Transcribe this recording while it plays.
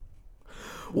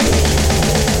With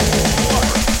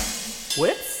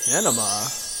cinema.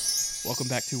 Welcome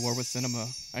back to War with Cinema.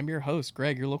 I'm your host,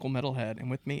 Greg, your local metalhead, and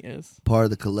with me is... Par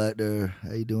the Collector.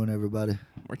 How you doing, everybody?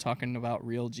 We're talking about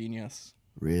Real Genius.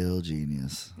 Real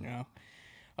Genius. Yeah.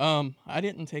 I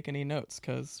didn't take any notes,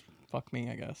 because fuck me,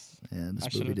 I guess. Yeah, I this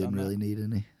should've movie didn't done really need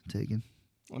any taking.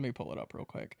 Let me pull it up real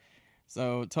quick.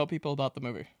 So, tell people about the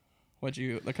movie.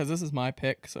 Because this is my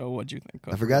pick, so what'd you think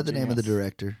of I forgot Real the name of the Genius?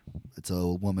 director. It's a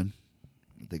woman.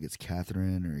 I think it's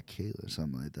Catherine or Kayla or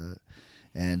something like that.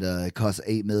 And it cost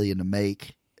 $8 million to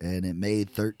make, and it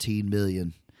made $13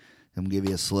 million. I'm gonna give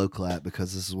you a slow clap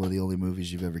because this is one of the only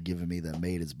movies you've ever given me that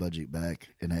made its budget back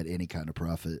and had any kind of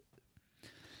profit.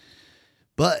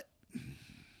 But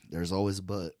there's always a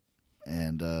but.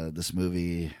 And this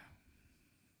movie,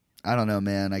 I don't know,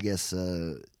 man. I guess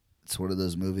it's one of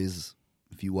those movies.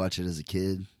 If you watch it as a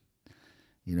kid,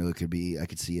 you know, it could be. I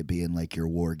could see it being like your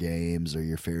War Games or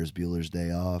your Ferris Bueller's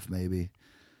Day Off, maybe.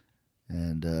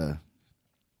 And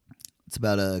it's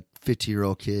about a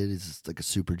 15-year-old kid. He's like a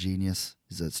super genius.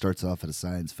 It starts off at a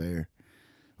science fair,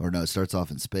 or no, it starts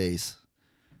off in space.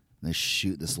 And they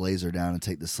shoot this laser down and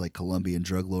take this like Colombian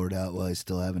drug lord out while he's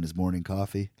still having his morning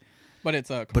coffee. But it's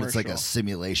a commercial. But it's like a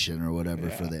simulation or whatever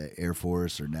for the Air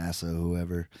Force or NASA,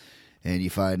 whoever. And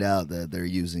you find out that they're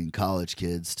using college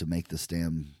kids to make this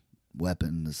damn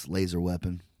weapon, this laser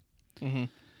weapon. Mm-hmm.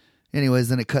 Anyways,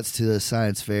 then it cuts to the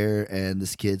science fair, and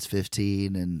this kid's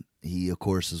 15, and he, of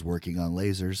course, is working on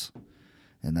lasers.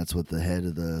 And that's what the head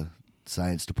of the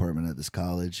science department at this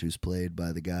college, who's played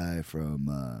by the guy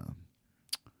from...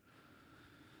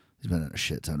 he's been in a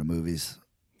shit ton of movies.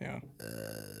 Yeah.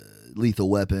 Lethal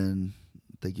Weapon,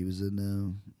 I think he was in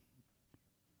now.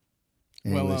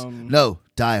 Anyways, Well, no,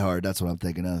 Die Hard, that's what I'm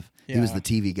thinking of. Yeah. He was the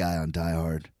TV guy on Die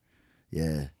Hard.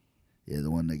 Yeah, the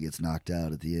one that gets knocked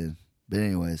out at the end. But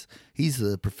anyways, he's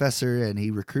the professor, and he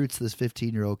recruits this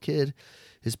 15-year-old kid.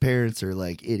 His parents are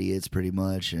like idiots pretty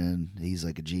much, and he's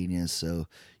like a genius. So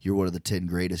you're one of the 10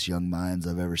 greatest young minds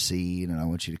I've ever seen, and I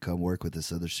want you to come work with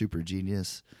this other super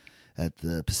genius at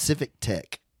the Pacific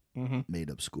Tech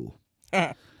made-up school.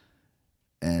 And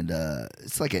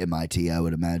it's like an MIT, I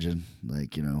would imagine.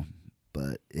 Like, you know,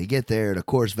 but you get there, and of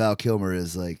course Val Kilmer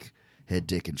is like head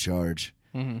dick in charge.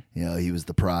 Mm-hmm. You know, he was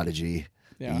the prodigy,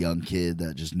 Yeah. the young kid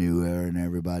that just knew her and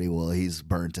everybody. Well, he's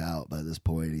burnt out by this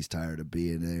point. He's tired of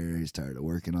being there. He's tired of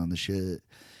working on the shit.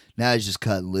 Now he's just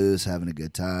cutting loose, having a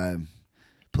good time,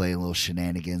 playing little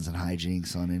shenanigans and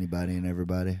hijinks on anybody and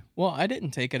everybody. Well, I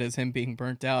didn't take it as him being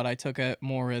burnt out. I took it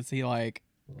more as he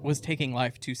was taking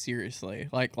life too seriously.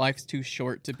 Like, life's too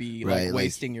short to be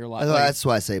wasting your life. That's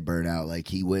why I say burnout. Like,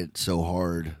 he went so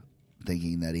hard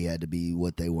thinking that he had to be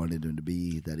what they wanted him to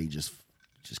be that he just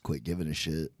quit giving a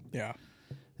shit. Yeah.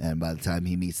 And by the time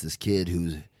he meets this kid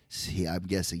I'm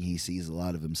guessing he sees a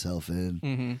lot of himself in.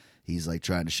 Mm-hmm. He's like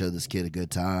trying to show this kid a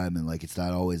good time, and like it's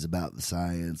not always about the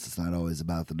science. It's not always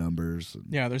about the numbers.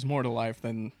 Yeah, there's more to life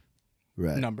than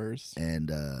Right. numbers.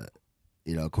 And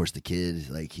you know, of course, the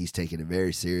kid, like, he's taking it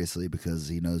very seriously because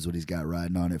he knows what he's got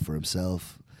riding on it for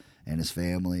himself and his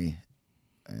family.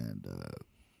 And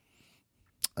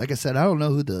like I said, I don't know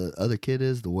who the other kid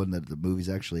is, the one that the movie's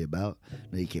actually about.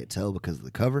 No, you can't tell because of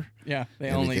the cover. Yeah,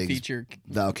 they only Everything's- feature...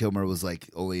 Val Kilmer was like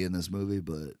only in this movie,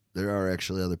 but there are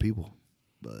actually other people.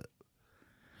 But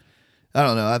I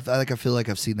don't know. I feel like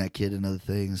I've seen that kid in other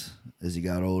things as he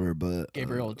got older. But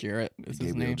Gabriel Jarrett is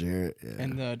his name. Jarrett, yeah.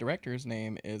 And the director's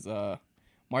name is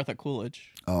Martha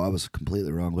Coolidge. Oh, I was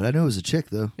completely wrong, but I knew it was a chick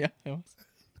though. Yeah, it was.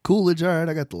 Coolidge. All right,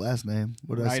 I got the last name.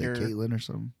 What did Writer- I say? Caitlin or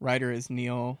something? Writer is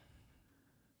Neil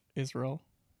Israel.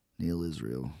 Neil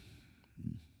Israel.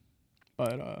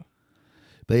 But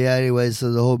yeah. Anyway,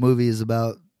 so the whole movie is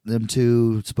about them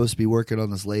two supposed to be working on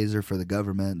this laser for the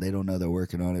government. They don't know they're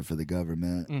working on it for the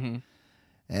government. mm-hmm.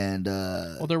 And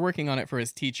well, they're working on it for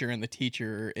his teacher, and the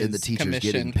teacher is and the teacher's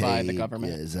getting commissioned paid by the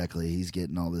government. Yeah, exactly. He's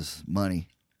getting all this money,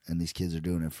 and these kids are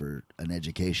doing it for an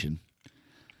education.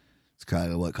 It's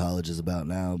kind of what college is about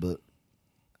now, but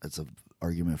that's an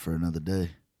argument for another day.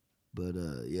 But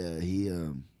yeah, he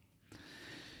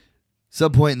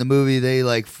some point in the movie they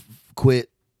like quit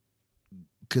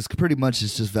because pretty much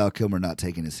it's just Val Kilmer not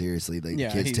taking it seriously. The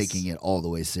kid's taking it all the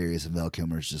way serious, and Val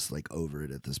Kilmer's just like over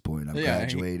it at this point. I'm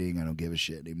graduating. I don't give a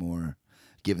shit anymore.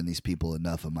 Giving these people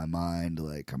enough of my mind.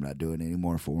 Like, I'm not doing any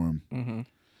more for them. Mm-hmm.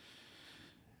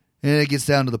 And it gets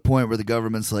down to the point where the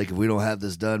government's like, if we don't have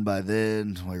this done by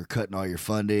then, we're cutting all your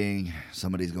funding.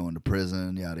 Somebody's going to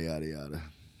prison, yada, yada, yada.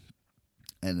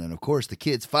 And then, of course, the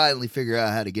kids finally figure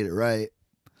out how to get it right.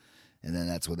 And then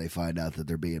that's when they find out that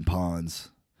they're being pawns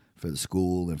for the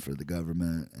school and for the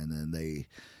government. And then they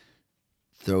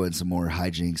throw in some more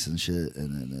hijinks and shit,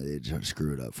 and then they try to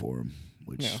screw it up for him,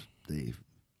 which they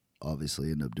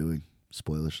obviously end up doing.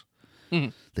 Spoilers. Mm-hmm.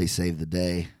 They save the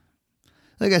day.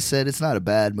 Like I said, it's not a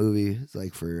bad movie. It's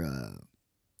like for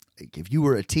like if you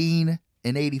were a teen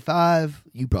in '85,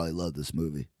 you probably love this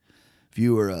movie. If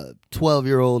you were a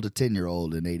 12-year-old, a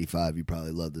 10-year-old in '85, you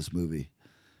probably love this movie.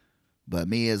 But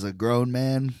me as a grown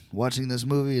man watching this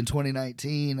movie in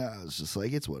 2019, I was just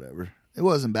like, it's whatever. It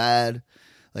wasn't bad.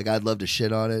 Like, I'd love to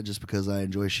shit on it just because I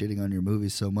enjoy shitting on your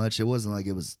movies so much. It wasn't like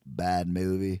it was a bad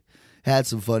movie. Had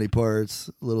some funny parts,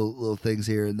 little things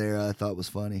here and there I thought was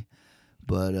funny.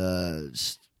 But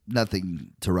just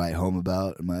nothing to write home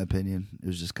about, in my opinion. It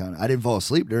was just kind of... I didn't fall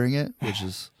asleep during it, which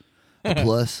is a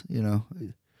plus, you know.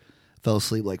 Fell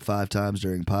asleep like 5 times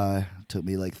during Pi. It took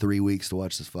me like 3 weeks to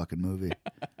watch this fucking movie.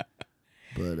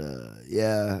 But,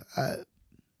 yeah...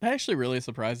 That actually really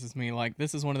surprises me. Like,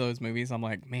 this is one of those movies I'm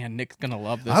like, man, Nick's going to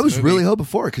love this I was movie. really hoping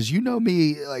for it because you know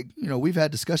me, like, you know, we've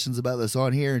had discussions about this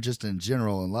on here and just in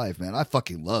general in life, man. I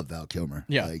fucking love Val Kilmer.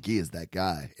 Yeah. Like, he is that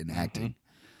guy in acting. Mm-hmm.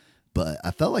 But I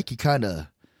felt like he kind of,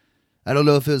 I don't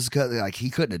know if it was like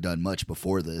he couldn't have done much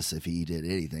before this if he did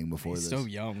anything before He's this. so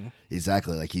young.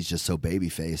 Exactly. Like, he's just so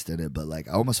baby-faced in it. But, like,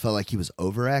 I almost felt like he was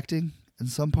overacting in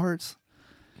some parts.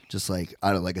 Just like,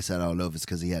 like I said, I don't know if it's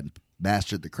because he hadn't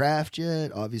mastered the craft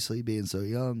yet, obviously being so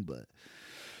young, but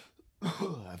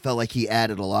I felt like he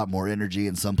added a lot more energy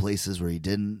in some places where he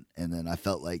didn't, and then I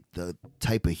felt like the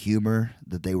type of humor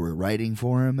that they were writing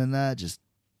for him and that just,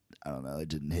 I don't know, it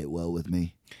didn't hit well with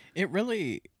me.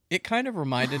 It kind of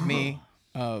reminded me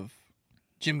of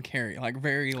Jim Carrey, like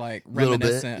very like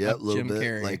reminiscent of Jim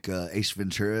Carrey. Like Ace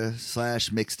Ventura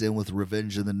 / mixed in with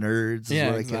Revenge of the Nerds is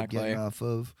what I kept getting off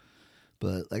of.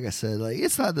 But like I said, like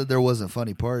it's not that there wasn't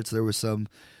funny parts. There was some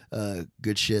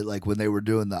good shit. Like when they were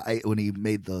doing when he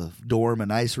made the dorm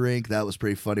an ice rink, that was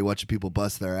pretty funny. Watching people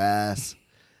bust their ass,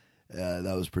 that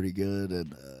was pretty good.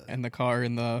 And the car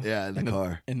in the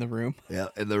car in the room,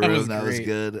 in the room that was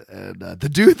good. And the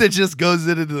dude that just goes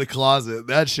into the closet,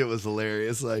 that shit was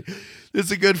hilarious. Like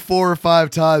it's a good 4 or 5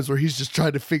 times where he's just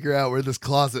trying to figure out where this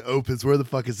closet opens. Where the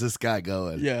fuck is this guy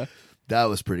going? Yeah, that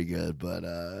was pretty good. But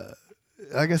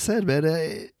like I said, man,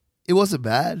 it wasn't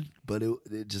bad, but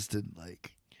it just didn't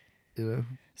like, you know.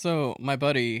 So my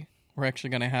buddy, we're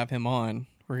actually going to have him on.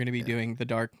 We're going to be doing the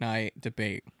Dark Knight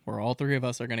debate, where all 3 of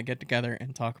us are going to get together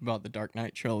and talk about the Dark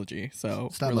Knight trilogy. So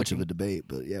it's not much of a debate,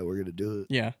 but yeah, we're going to do it.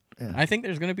 Yeah. I think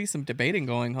there's going to be some debating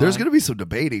going on. There's going to be some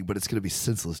debating, but it's going to be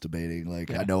senseless debating.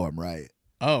 Like, I know I'm right.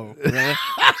 Oh, really?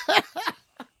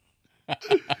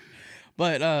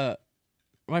 But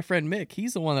my friend Mick,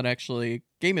 he's the one that actually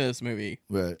gave me this movie.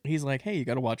 Right. He's like, hey, you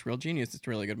got to watch Real Genius. It's a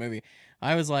really good movie.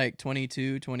 I was like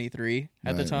 22, 23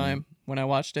 at the time when I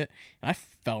watched it. And I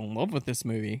fell in love with this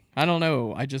movie. I don't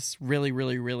know. I just really,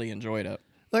 really, really enjoyed it.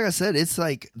 Like I said, it's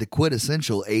like the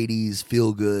quintessential 80s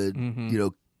feel-good, you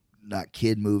know, not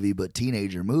kid movie, but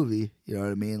teenager movie. You know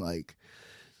what I mean? Like,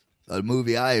 a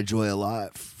movie I enjoy a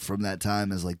lot from that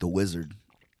time is like The Wizard.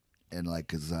 And like,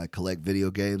 because I collect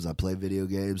video games, I play video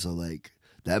games, so like...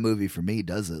 That movie for me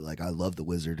does it. Like I love The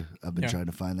Wizard. I've been trying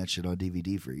to find that shit on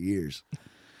DVD for years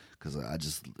because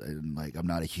I'm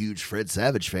not a huge Fred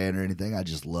Savage fan or anything. I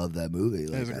just love that movie.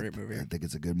 Like, it's a great movie. I think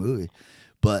it's a good movie.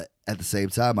 But at the same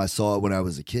time, I saw it when I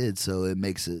was a kid, so it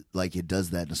makes it like it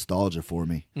does that nostalgia for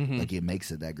me. Like it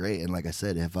makes it that great. And like I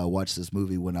said, if I watched this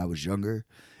movie when I was younger,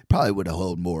 it probably would have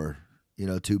held more, you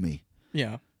know, to me.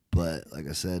 Yeah. But like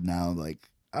I said, now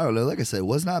like I don't know. Like I said, it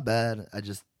was not bad. I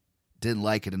just didn't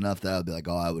like it enough that I'd be like,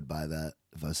 oh, I would buy that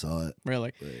if I saw it.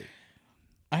 Really? Right.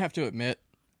 I have to admit,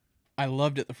 I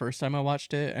loved it the first time I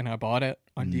watched it, and I bought it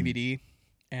on DVD.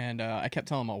 And I kept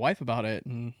telling my wife about it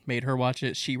and made her watch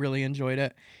it. She really enjoyed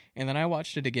it. And then I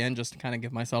watched it again just to kind of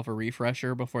give myself a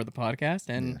refresher before the podcast.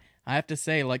 And I have to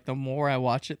say, like, the more I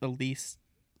watch it, the least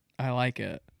I like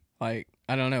it. Like,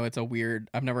 I don't know. It's a weird...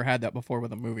 I've never had that before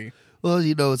with a movie. Well,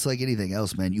 you know, it's like anything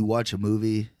else, man. You watch a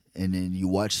movie... And then we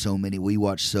watch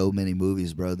so many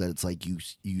movies, bro, that it's like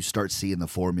you start seeing the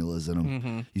formulas in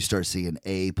them. You start seeing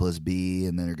A plus B,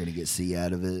 and then they're going to get C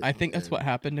out of it. I think that's what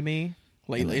happened to me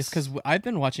lately. It's because I've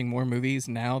been watching more movies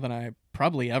now than I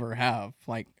probably ever have.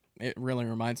 Like, it really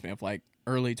reminds me of, like,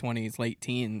 early 20s, late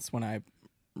teens when I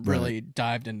really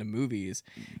dived into movies.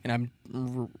 And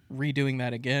I'm redoing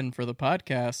that again for the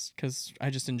podcast because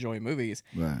I just enjoy movies.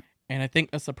 Right. And I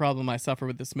think that's the problem I suffer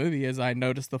with this movie is I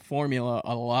notice the formula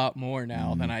a lot more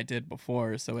now than I did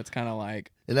before. So it's kind of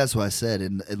like... And that's why I said,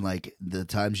 and like the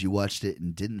times you watched it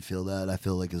and didn't feel that, I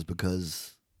feel like is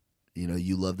because, you know,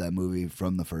 you love that movie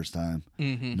from the first time.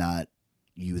 Not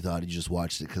you thought you just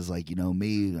watched it. Because like, you know,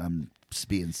 me, I'm just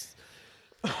being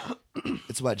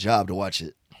it's my job to watch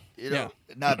it. You know,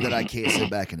 not that I can't sit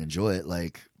back and enjoy it.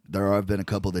 Like there have been a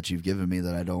couple that you've given me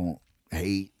that I don't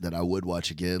hate that I would watch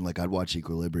again. Like I'd watch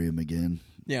Equilibrium again.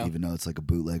 Yeah. Even though it's like a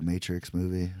bootleg Matrix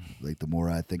movie. Like the more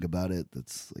I think about it,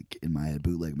 that's like in my head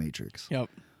bootleg Matrix. Yep.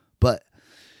 But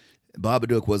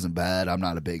Babadook wasn't bad. I'm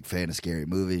not a big fan of scary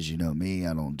movies. You know me.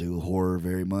 I don't do horror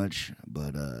very much.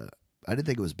 But I didn't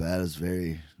think it was bad. It was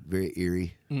very, very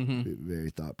eerie. Very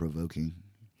thought-provoking.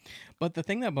 But the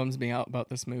thing that bums me out about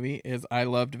this movie is I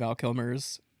loved Val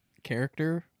Kilmer's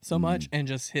character so much and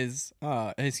just his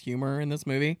humor in this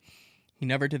movie. He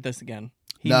never did this again.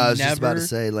 No, I was just about to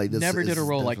say, like, this never did a is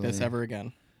role like this definitely- ever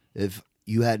again. If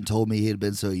you hadn't told me he had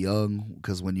been so young,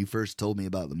 because when you first told me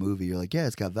about the movie, you're like, yeah,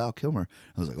 it's got Val Kilmer.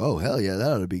 I was like, oh, hell yeah,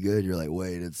 that ought to be good. You're like,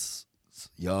 wait, it's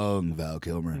young Val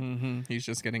Kilmer. He's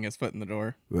just getting his foot in the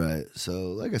door. Right.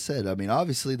 So, like I said, I mean,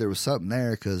 obviously there was something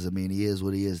there because, I mean, he is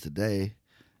what he is today.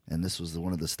 And this was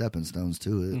one of the stepping stones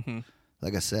to it.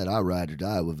 Like I said, I ride or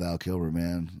die with Val Kilmer,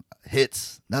 man.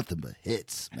 Hits. Nothing but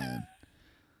hits, man.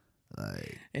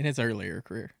 Like, In his earlier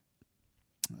career.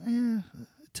 yeah.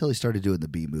 Until he started doing the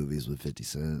B movies with 50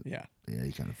 Cent. Yeah. Yeah,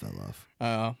 he kind of fell off.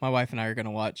 My wife and I are going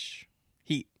to watch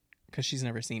Heat because she's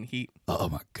never seen Heat. Oh,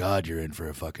 my God. You're in for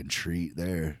a fucking treat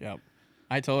there. Yep.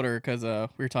 I told her because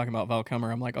we were talking about Val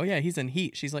Kilmer. I'm like, oh yeah, he's in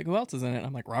Heat. She's like, who else is in it?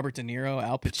 I'm like, Robert De Niro,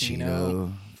 Al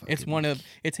Pacino.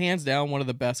 It's hands down one of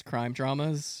the best crime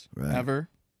dramas ever.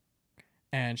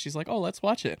 And she's like, oh, let's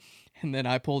watch it. And then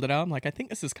I pulled it out. I'm like, I think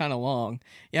this is kind of long.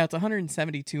 Yeah, it's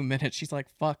 172 minutes. She's like,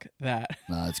 fuck that.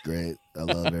 Nah, it's great. I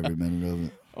love every minute of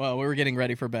it. Well, we were getting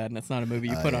ready for bed, and it's not a movie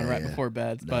you put on right before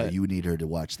bed. No, but you need her to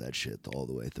watch that shit all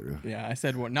the way through. yeah, I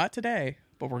said, well, not today,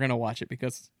 but we're gonna watch it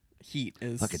because Heat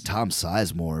is Fucking Tom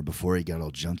Sizemore before he got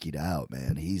all junkied out,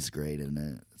 man. He's great in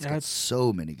it. It's got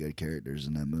so many good characters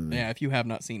in that movie. Yeah, if you have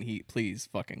not seen Heat, please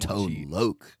fucking watch Tone Heat.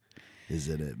 Loc is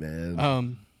in it,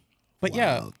 man. But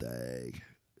Wild thing.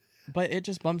 but it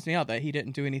just bums me out that he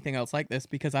didn't do anything else like this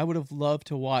because I would have loved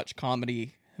to watch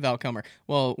comedy Val Kilmer.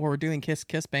 Well, we're doing Kiss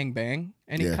Kiss Bang Bang,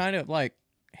 and he kind of like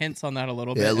hints on that a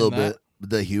little bit. Yeah, a little bit.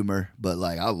 The humor, but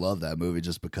like I love that movie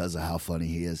just because of how funny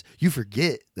he is. You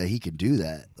forget that he can do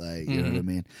that. Like, you know what I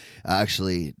mean?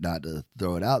 Actually, not to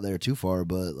throw it out there too far,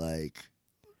 but like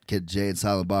Kid Jay and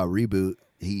Silent Bob reboot,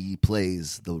 he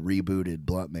plays the rebooted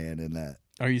Blunt Man in that.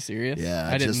 Are you serious? Yeah,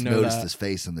 I didn't just know noticed that. his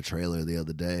face in the trailer the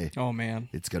other day. Oh man,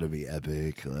 It's gonna be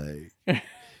epic. Like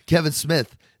Kevin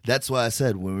Smith. That's why I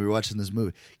said when we were watching this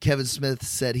movie, Kevin Smith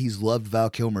said he's loved Val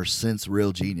Kilmer since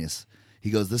Real Genius. He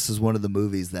goes, this is one of the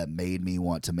movies that made me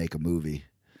want to make a movie.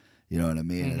 You know what I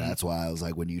mean? And that's why I was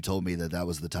like, when you told me that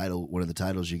was the title, one of the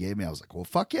titles you gave me, I was like, well,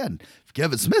 fuck yeah. And if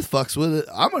Kevin Smith fucks with it,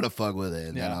 I'm going to fuck with it.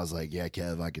 And then I was like, yeah,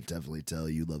 Kev, I could definitely tell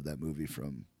you love that movie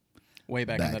from way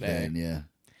back in the day. then, yeah.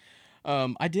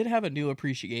 I did have a new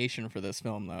appreciation for this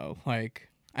film, though. Like,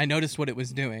 I noticed what it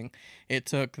was doing. It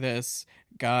took this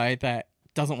guy that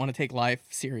doesn't want to take life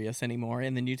serious anymore,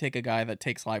 and then you take a guy that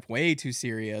takes life way too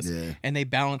serious, and they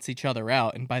balance each other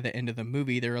out. And by the end of the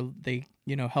movie, they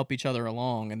help each other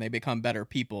along, and they become better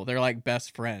people. They're like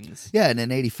best friends. Yeah, and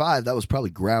in '85, that was probably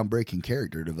groundbreaking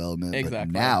character development.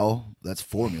 Exactly. But now that's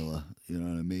formula. You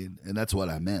know what I mean? And that's what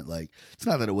I meant. Like, it's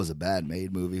not that it was a bad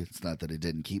made movie. It's not that it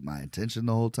didn't keep my attention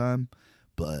the whole time,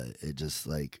 but it just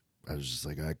like I was just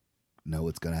like I know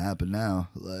what's gonna happen now.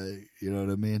 Like, you know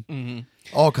what I mean? Mm-hmm.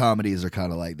 All comedies are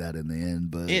kind of like that in the end,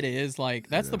 but It is like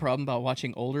that's the problem about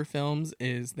watching older films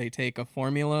is they take a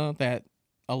formula that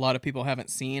a lot of people haven't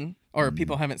seen or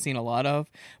people haven't seen a lot of,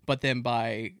 but then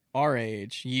by our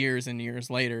age, years and years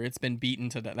later, it's been beaten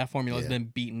to death. That formula has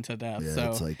been beaten to death. yeah, So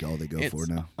it's like all they go for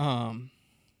now.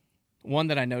 one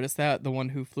that I noticed that the one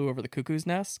who flew over the cuckoo's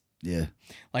nest, Yeah,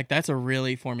 like that's a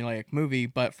really formulaic movie,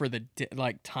 but for the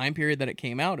like time period that it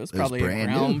came out, it was It was probably a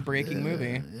brand new. groundbreaking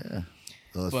movie. Yeah.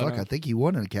 Well, But, fuck, I think he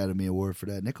won an Academy Award for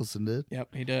that. Nicholson did.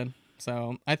 Yep, he did.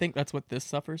 So I think that's what this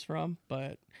suffers from.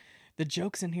 But the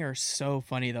jokes in here are so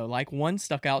funny though. Like one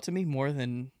stuck out to me more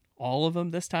than all of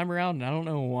them this time around, and I don't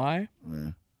know why.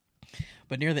 Yeah.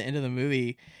 But near the end of the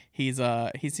movie, he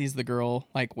sees the girl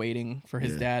like waiting for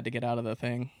his dad to get out of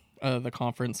the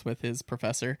conference with his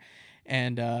professor,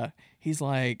 and he's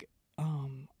like,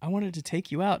 I wanted to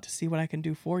take you out to see what I can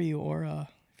do for you, or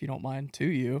if you don't mind, to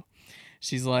you.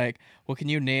 She's like, well, can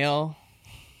you nail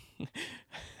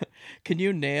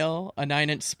a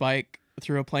 9-inch spike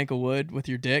through a plank of wood with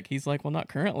your dick? He's like, well, not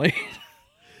currently.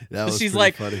 That was She's pretty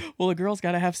like, funny. well, a girl's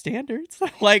got to have standards.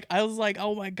 Like, I was like,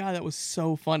 oh my God, that was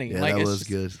so funny. Yeah, like, that it's was just,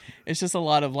 good. It's just a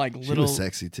lot of like She little. was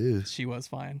sexy too. She was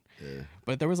fine. Yeah.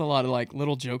 But there was a lot of like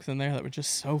little jokes in there that were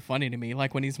just so funny to me.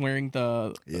 Like when he's wearing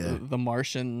the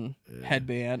Martian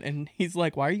headband, and he's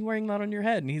like, "Why are you wearing that on your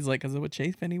head?" And he's like, "Because it would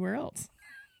chafe anywhere else."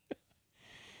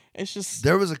 It's just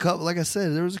There was a couple, like I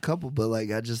said, there was a couple, but like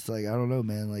I just like I don't know,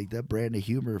 man. Like that brand of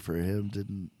humor for him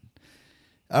didn't.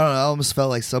 I don't know. I almost felt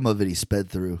like some of it he sped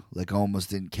through. Like I almost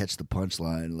didn't catch the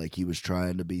punchline. Like he was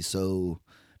trying to be so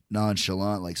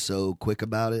nonchalant, like so quick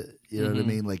about it. You know what I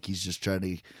mean? Like he's just trying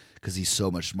to, because he's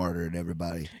so much smarter than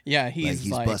everybody. yeah, Like he's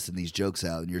he's busting these jokes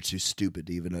out, and you're too stupid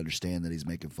to even understand that he's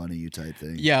making fun of you, type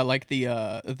thing. yeah, like the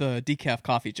decaf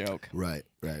coffee joke. Right.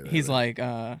 He's right. like,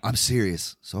 I'm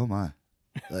serious. So am I.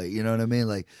 Like, you know what I mean?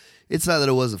 Like, it's not that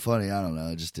it wasn't funny. I don't know.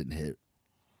 It just didn't hit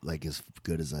like as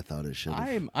good as I thought it should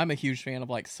have. I'm a huge fan of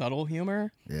like subtle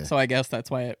humor. Yeah. So I guess that's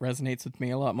why it resonates with me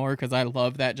a lot more, because I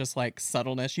love that just like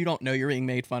subtleness. You don't know you're being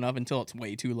made fun of until it's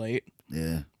way too late.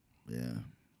 Yeah.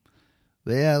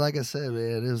 But yeah, like I said,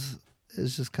 man,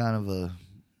 it's just kind of a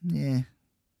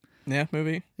Yeah,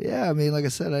 movie. Yeah, I mean, like I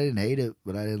said, I didn't hate it,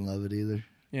 but I didn't love it either.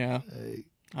 Yeah.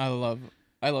 I love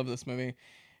this movie.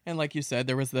 And like you said,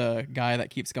 there was the guy that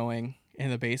keeps going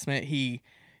in the basement. He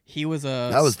was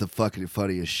That was the fucking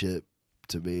funniest shit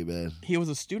to me, man. he was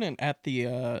a student at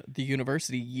the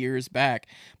university years back,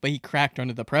 but he cracked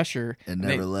under the pressure And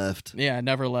never left. Yeah,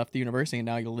 never left the university, and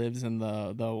now he lives in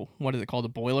the what is it called, the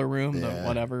boiler room, the Yeah.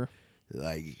 whatever.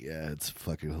 Like, yeah, it's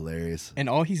fucking hilarious. And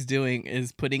all he's doing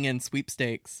is putting in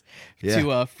sweepstakes Yeah. to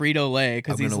Frito-Lay,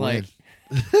 because I'm he's gonna like,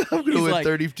 win. I'm gonna he's win like-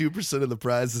 32% of the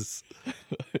prizes.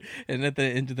 and at the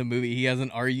end of the movie, he has an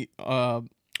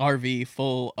RV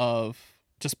full of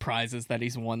just prizes that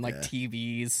he's won, like Yeah.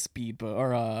 TVs, speedboat,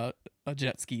 or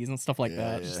jet skis and stuff like Yeah,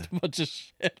 that. yeah. Just a bunch of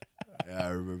shit. Yeah, I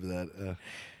remember that.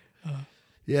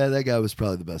 Yeah, that guy was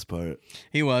probably the best part.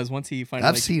 He was, once he finally.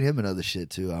 I've seen him in other shit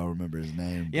too. I don't remember his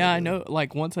name. Yeah, but, I know.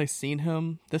 Like once I seen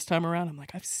him this time around, I'm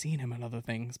like, I've seen him in other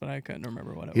things, but I couldn't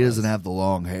remember what it He was. doesn't have the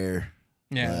long hair.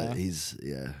 Yeah. But he's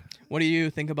What do you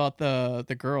think about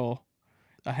the girl,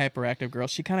 the hyperactive girl?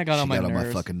 She kind of got on my got on nerves.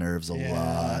 my fucking nerves a Yeah.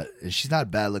 lot. And she's not a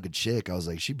bad looking chick. I was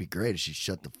like, she'd be great if she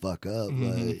shut the fuck up.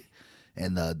 Mhm. Like,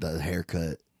 and the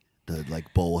haircut, the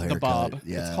like bowl The haircut. bob.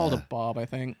 Yeah, It's called a bob, I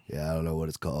think. Yeah, I don't know what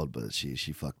it's called, but she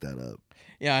fucked that up.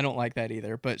 Yeah, I don't like that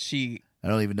either. But I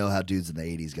don't even know how dudes in the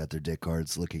 80s got their dick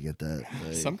cards looking at that.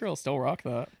 Like, some girls still rock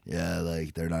that. yeah,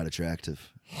 like they're not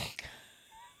attractive.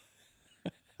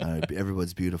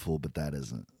 Everyone's beautiful, but that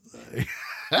isn't.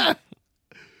 I'm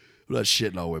not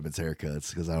shitting on women's haircuts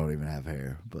because I don't even have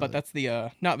hair. But that's the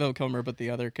not Val Kilmer, but the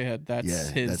other kid.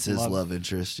 That's that's his love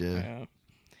interest. Yeah.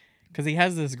 Because he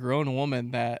has this grown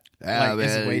woman that Ah, is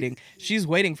man. waiting. She's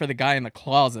waiting for the guy in the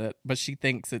closet, but she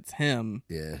thinks it's him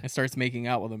Yeah. and starts making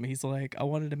out with him. He's like, I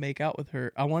wanted to make out with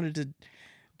her. I wanted to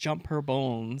jump her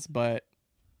bones,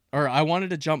 or I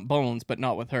wanted to jump bones, but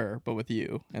not with her, but with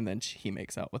you. And then he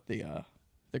makes out with the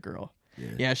girl.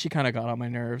 Yeah, she kind of got on my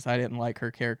nerves. I didn't like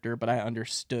her character, but I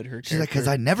understood her She's like, character. because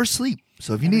I never sleep.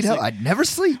 So if you Never need help, sleep. I'd never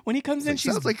sleep. When he comes in, Like,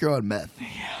 sounds like you're on meth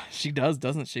she does,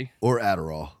 doesn't she? or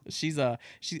Adderall. She's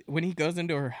she when he goes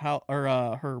into her house or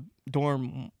her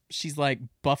dorm, she's like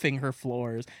buffing her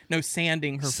floors. No,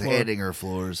 sanding her Sanding floor. her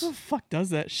floors. Who the fuck does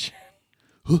that shit?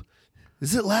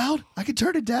 Is it loud? I can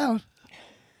turn it down.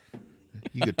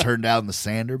 You could turn down the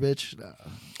sander, bitch. No.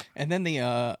 And then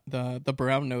the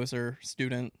brown noser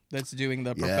student that's doing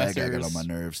the Yeah, that guy professor's. got on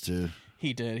my nerves too.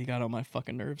 He did. He got on my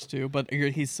fucking nerves too. But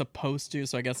he's supposed to,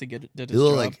 so I guess he did his He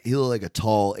looked job. like a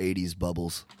tall '80s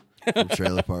Bubbles from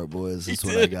Trailer Park Boys. That's He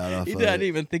what did. I got off He of did. I didn't it.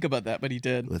 even think about that, but he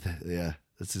did.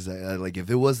 That's exactly like if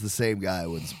it was the same guy, it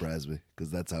wouldn't surprise me because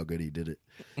that's how good he did it.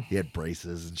 He had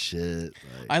braces and shit.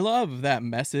 Like, I love that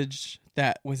message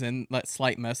that was in that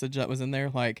slight message that was in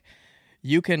there. Like,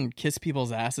 you can kiss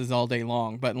people's asses all day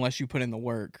long, but unless you put in the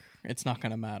work, it's not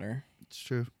gonna matter. it's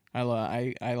true. I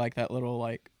like that little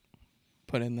like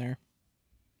put in there.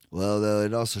 Well, though,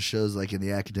 it also shows like in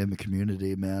the academic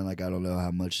community, man. Like I don't know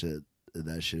how much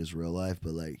that shit is real life,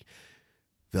 but like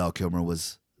Val Kilmer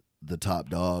was the top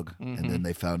dog, and then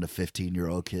they found a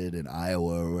 15-year-old kid in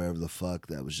Iowa or wherever the fuck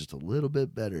that was just a little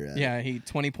bit better at it. Yeah, he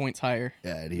 20 points higher.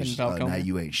 Yeah, and than he's just, Val now Kilmer.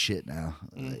 you ain't shit now.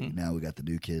 Like, now we got the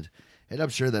new kid. And I'm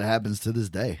sure that happens to this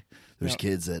day. There's Yep.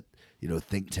 kids that,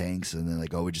 think tanks and then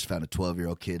like, oh, we just found a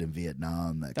 12-year-old kid in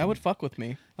Vietnam. That would fuck with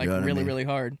me, like know what I really, mean? really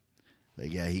hard.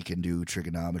 Like, yeah, he can do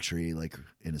trigonometry like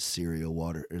in a cereal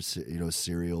water, or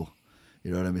cereal. You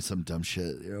know what I mean? Some dumb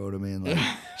shit. You know what I mean? Like,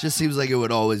 it just seems like it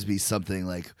would always be something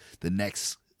like the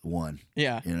next one.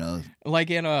 Yeah. You know? Like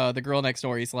in The Girl Next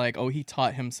Door, he's like, oh, he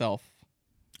taught himself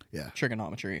Yeah.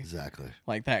 trigonometry. Exactly.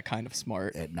 Like that kind of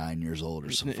smart. At 9 years old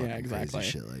or some Yeah, fucking exactly.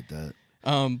 crazy shit like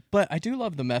that. But I do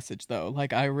love the message though.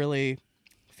 Like I really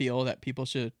feel that people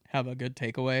should have a good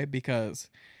takeaway because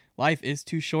life is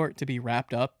too short to be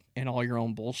wrapped up in all your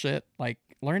own bullshit. Like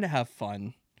learn to have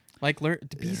fun. Like learn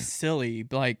to be silly.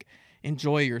 Like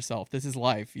enjoy yourself. This is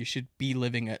life. You should be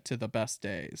living it to the best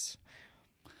days.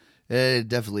 It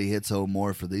definitely hits home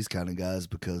more for these kind of guys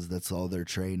because that's all they're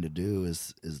trained to do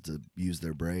is to use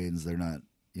their brains. They're not,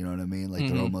 you know what I mean? Like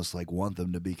they're almost like want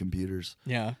them to be computers.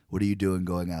 Yeah. What are you doing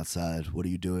going outside? What are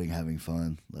you doing having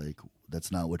fun? Like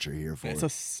that's not what you're here for. It's a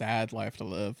sad life to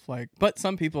live. Like, but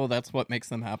some people, that's what makes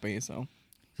them happy. So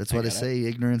that's why they say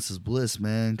ignorance is bliss,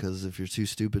 man. Because if you're too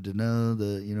stupid to know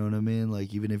that, you know what I mean?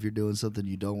 Like even if you're doing something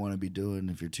you don't want to be doing,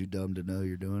 if you're too dumb to know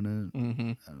you're doing it,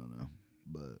 I don't know.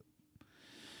 But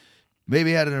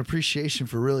maybe had an appreciation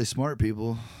for really smart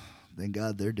people. Thank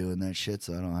God they're doing that shit,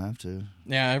 so I don't have to.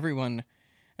 Yeah, everyone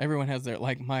has their,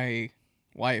 like my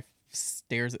wife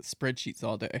stares at spreadsheets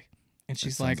all day. And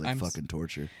she's That sounds like, I'm fucking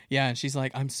torture. Yeah, and she's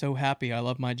like, I'm so happy. I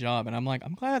love my job. And I'm like,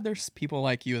 I'm glad there's people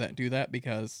like you that do that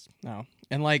because no.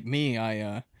 And like me,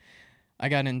 I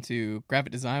got into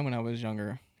graphic design when I was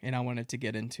younger, and I wanted to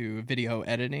get into video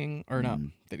editing or not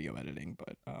video editing,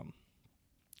 but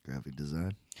Graphic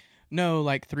design. no,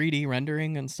 like 3D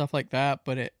rendering and stuff like that.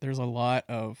 But there's a lot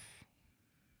of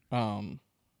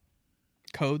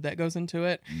code that goes into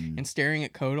it, and staring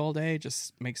at code all day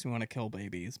just makes me want to kill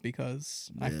babies because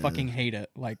I fucking hate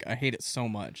it. Like I hate it so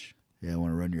much. Yeah, I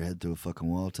want to run your head through a fucking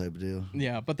wall type of deal.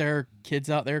 Yeah, but there are kids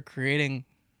out there creating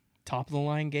top of the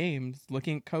line games,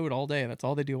 looking at code all day. That's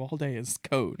all they do all day is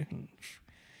code.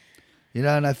 You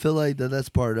know, and I feel like that's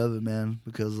part of it, man,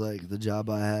 because like the job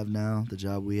I have now, the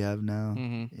job we have now,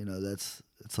 you know, it's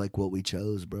like what we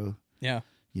chose, bro. Yeah.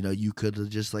 You know, you could have,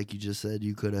 just like you just said,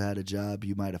 you could have had a job.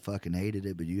 You might have fucking hated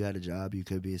it, but you had a job. You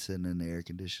could be sitting in the air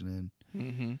conditioning,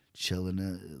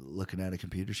 chilling, looking at a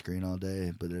computer screen all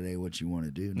day, but it ain't what you want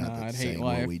to do. Not that saying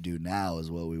what we do now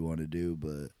is what we want to do,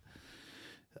 but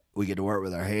we get to work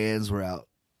with our hands. We're out,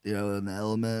 you know, in the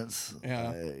elements.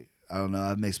 Yeah. I don't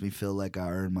know. It makes me feel like I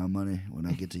earn my money when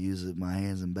I get to use it, my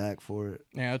hands and back for it.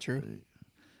 Yeah, true.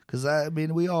 Because, I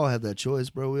mean, we all have that choice,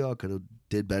 bro. We all could have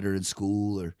did better in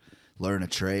school or learn a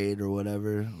trade or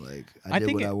whatever. Like I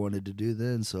did what I wanted to do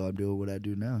then, so I'm doing what I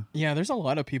do now. Yeah, there's a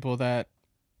lot of people that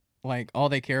like all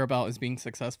they care about is being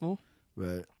successful.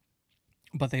 Right.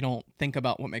 But they don't think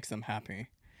about what makes them happy.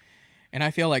 And I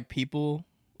feel like people,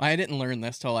 I didn't learn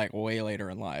this till like way later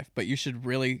in life, but you should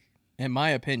really, in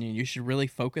my opinion, you should really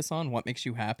focus on what makes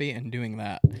you happy and doing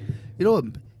that. You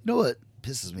know what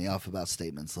pisses me off about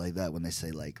statements like that when they say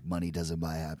like money doesn't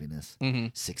buy happiness.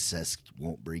 Success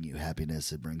won't bring you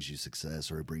happiness, it brings you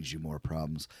success, or it brings you more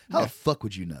problems. How the fuck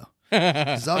would you know?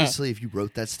 Because obviously if you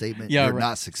wrote that statement, you're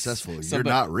not successful. You're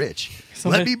not rich.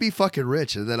 Let me be fucking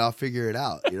rich and then I'll figure it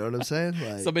out. You know what I'm saying?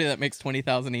 Like, somebody that makes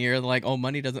 $20,000 a year, they're like, oh,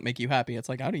 money doesn't make you happy. It's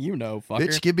like, how do you know, fucker?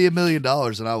 Bitch, give me $1 million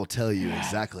and I will tell you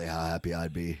exactly how happy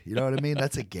I'd be. You know what I mean?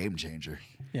 That's a game changer.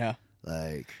 Yeah.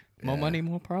 Like, more money,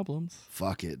 more problems.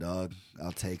 Fuck it, dog.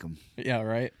 I'll take them. Yeah,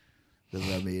 right.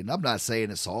 Because, I mean, I'm not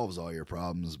saying it solves all your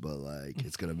problems, but, like,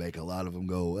 it's going to make a lot of them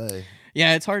go away.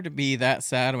 Yeah, it's hard to be that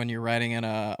sad when you're riding in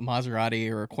a Maserati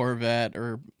or a Corvette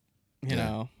or, you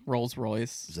know, Rolls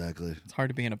Royce. Exactly. It's hard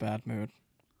to be in a bad mood.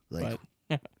 Like,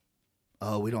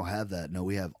 oh, we don't have that. No,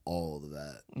 we have all of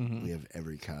that. We have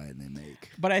every kind they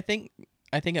make. But I think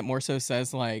it more so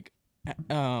says, like,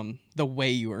 the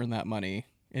way you earn that money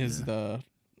is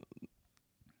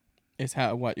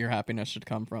what your happiness should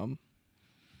come from.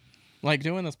 Like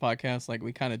doing this podcast, like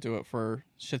we kind of do it for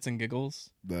shits and giggles,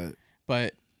 but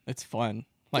it's fun.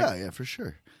 Like, yeah, for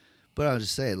sure. But I was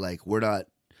just saying, like, we're not.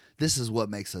 This is what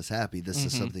makes us happy. This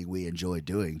is something we enjoy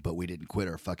doing, but we didn't quit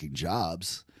our fucking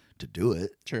jobs to do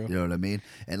it. True. You know what I mean?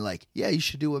 And like, yeah, you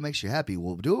should do what makes you happy.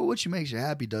 Well, doing what makes you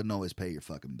happy doesn't always pay your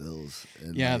fucking bills.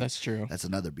 And yeah, like, that's true. That's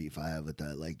another beef I have with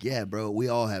that. Like, yeah, bro, we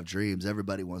all have dreams.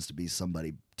 Everybody wants to be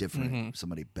somebody different,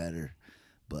 somebody better,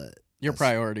 but your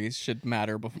priorities should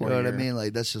matter before. You know what I mean?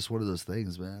 Like, that's just one of those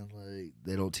things, man. Like,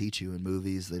 they don't teach you in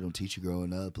movies. They don't teach you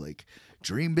growing up. Like,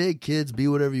 dream big, kids. Be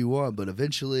whatever you want. But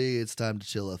eventually, it's time to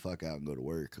chill the fuck out and go to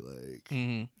work. Like,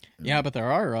 yeah, but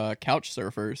there are couch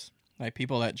surfers, like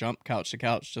people that jump couch to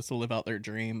couch just to live out their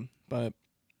dream. But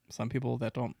some people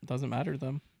that doesn't matter to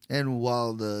them. And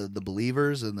while the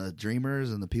believers and the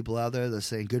dreamers and the people out there, they're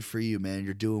saying, good for you, man.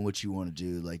 You're doing what you want to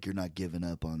do. Like, you're not giving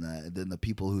up on that. And then the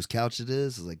people whose couch it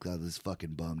is like, oh, this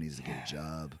fucking bum needs to get a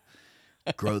job.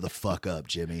 grow the fuck up,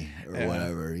 Jimmy, or Yeah.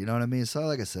 whatever. You know what I mean? So,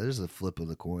 like I said, there's a flip of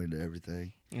the coin to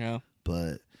everything. Yeah.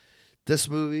 But this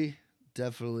movie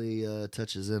definitely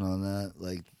touches in on that.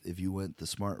 Like, if you went the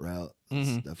smart route,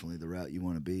 that's definitely the route you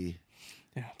want to be.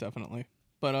 Yeah, definitely.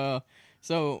 But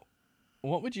so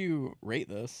what would you rate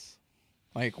this?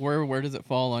 Like, where does it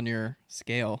fall on your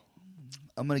scale?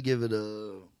 I'm gonna give it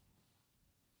a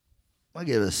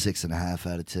 6.5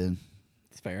 out of 10.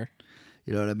 It's fair.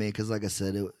 You know what I mean? Because, like I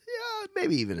said,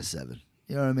 maybe even a 7.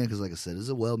 You know what I mean? Because, like I said, it's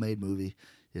a well-made movie.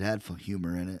 It had fun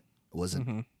humor in it. It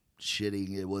wasn't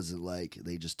shitting. It wasn't like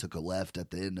they just took a left at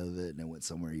the end of it and it went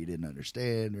somewhere you didn't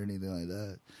understand or anything like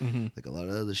that. Like a lot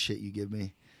of other shit you give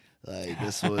me. Like,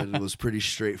 this one was pretty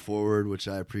straightforward, which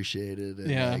I appreciated.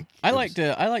 And Yeah, like,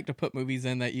 I like to put movies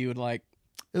in that you would like.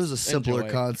 it was a simpler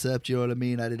enjoy. concept. You know what I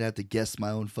mean? I didn't have to guess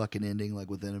my own fucking ending like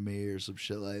with Enemy or some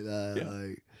shit like that. Yeah.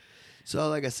 Like, so,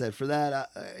 like I said, for that,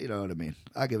 you know what I mean?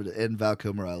 I give it and Val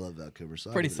Kilmer. I love Val Kilmer.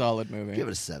 So Pretty solid movie. Give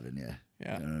it a 7. Yeah.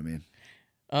 Yeah. You know what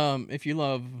I mean? If you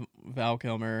love Val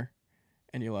Kilmer,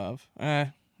 and you love,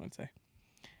 let's say,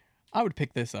 I would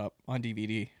pick this up on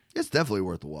DVD. It's definitely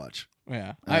worth a watch.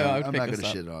 Yeah, I would I'm pick not this gonna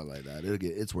up. shit on it like that.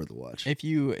 It's worth a watch. If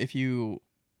you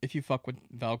fuck with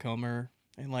Val Kilmer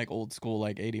and like old school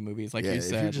like 80 movies, like yeah, you if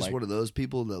said, you're just like, one of those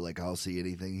people that like I'll see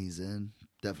anything he's in,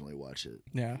 definitely watch it.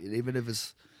 yeah, And even if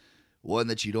it's one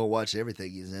that you don't watch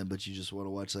everything he's in, but you just want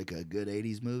to watch like a good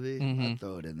 80s movie, I'd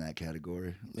throw it in that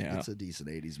category. Like, Yeah. it's a decent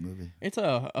 80s movie. it's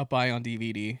a buy on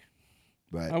DVD.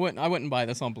 Right. I wouldn't buy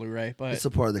this on Blu-ray, but It's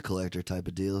a part of the collector type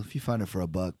of deal. If you find it for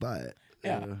 $1, buy it.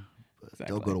 Yeah, But exactly.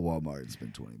 don't go to Walmart and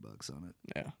spend $20 on it.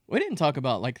 yeah, we didn't talk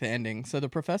about like the ending. So the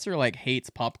professor like hates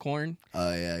popcorn.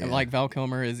 Oh yeah, yeah. And like Val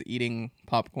Kilmer is eating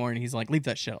popcorn. He's like, leave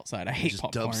that shit outside. I he hate just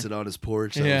popcorn. dumps it on his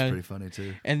porch. That Yeah. was pretty funny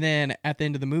too. And then at the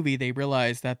end of the movie, they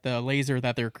realize that the laser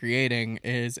that they're creating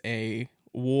is a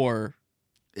war.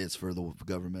 It's for the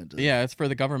government. To, Yeah, it's for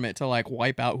the government to like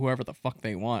wipe out whoever the fuck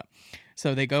they want.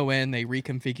 So they go in, they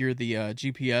reconfigure the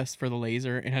GPS for the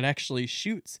laser, and it actually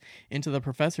shoots into the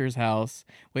professor's house,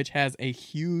 which has a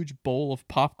huge bowl of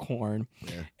popcorn,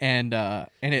 Yeah. and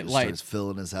it Just like starts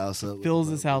filling his house up. with fills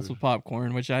the his house popcorn. with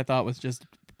popcorn, which I thought was just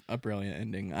a brilliant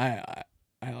ending. I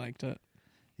liked it.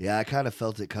 Yeah, I kind of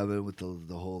felt it coming with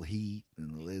the whole heat and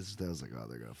the lasers. I was like, oh,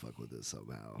 they're gonna fuck with this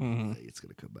somehow. Like, it's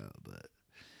gonna come out, but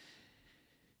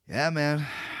yeah, man,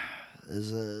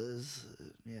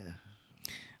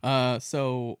 yeah.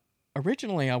 So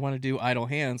originally I want to do Idle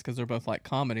Hands because they're both like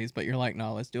comedies, but you're like,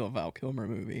 no, let's do a Val Kilmer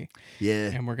movie,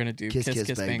 Yeah, and we're gonna do Kiss Kiss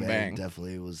Kiss Bang Bang.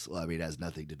 definitely was. Well, I mean, it has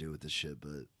nothing to do with this shit,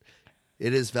 but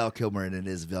it is Val Kilmer, and it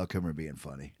is Val Kilmer being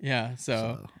funny. Yeah,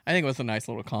 so So. I think it was a nice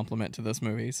little compliment to this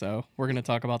movie. So we're gonna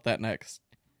talk about that next.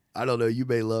 I don't know. You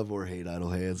may love or hate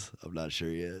Idle Hands. I'm not sure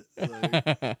yet. Like,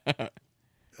 I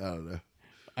don't know.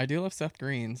 I do love Seth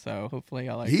Green, so hopefully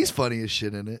I like. He's it. funny as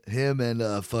shit in it. Him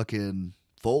and fucking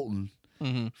Fulton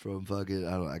Mhm. from fucking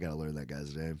I gotta learn that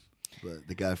guy's name, but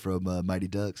the guy from Mighty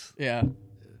Ducks. Yeah.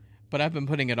 But I've been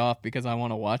putting it off because I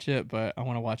want to watch it, but I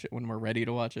want to watch it when we're ready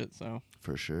to watch it. So,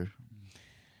 For sure.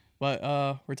 but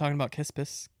we're talking about Kiss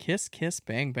Kiss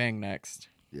Bang Bang next.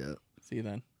 Yeah. See you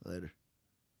then. Later.